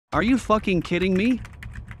Are you fucking kidding me?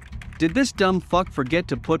 Did this dumb fuck forget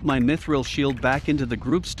to put my mithril shield back into the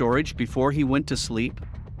group storage before he went to sleep?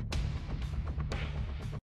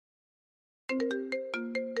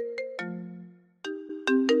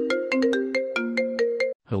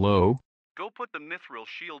 Hello? Go put the mithril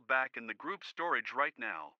shield back in the group storage right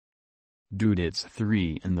now. Dude, it's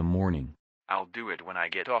 3 in the morning. I'll do it when I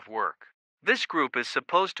get off work. This group is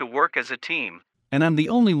supposed to work as a team, and I'm the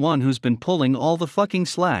only one who's been pulling all the fucking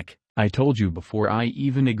slack. I told you before I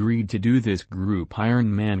even agreed to do this Group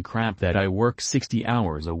Ironman crap that I work 60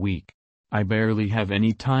 hours a week. I barely have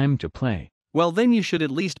any time to play. Well, then you should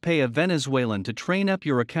at least pay a Venezuelan to train up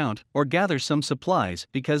your account or gather some supplies,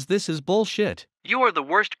 because this is bullshit. You are the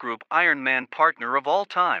worst Group Ironman partner of all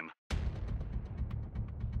time.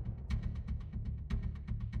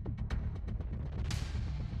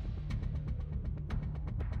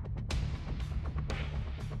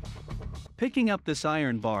 Picking up this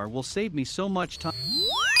iron bar will save me so much time.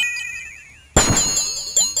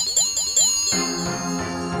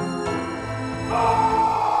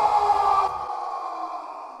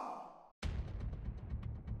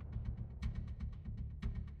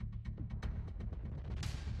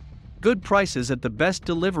 Good prices at the best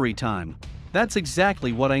delivery time. That's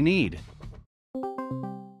exactly what I need.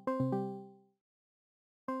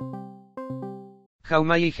 How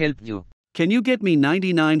may I help you? Can you get me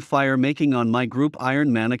 99 fire making on my Group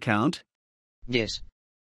Ironman account? Yes.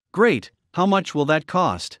 Great. How much will that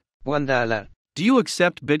cost? $1. Do you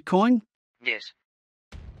accept Bitcoin? Yes.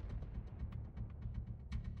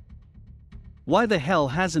 Why the hell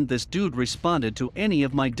hasn't this dude responded to any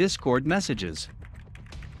of my Discord messages?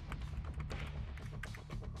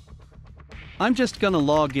 I'm just gonna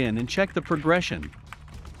log in and check the progression.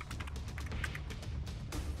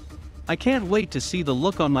 I can't wait to see the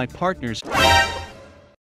look on my partner's.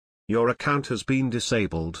 Your account has been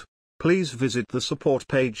disabled. Please visit the support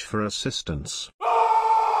page for assistance.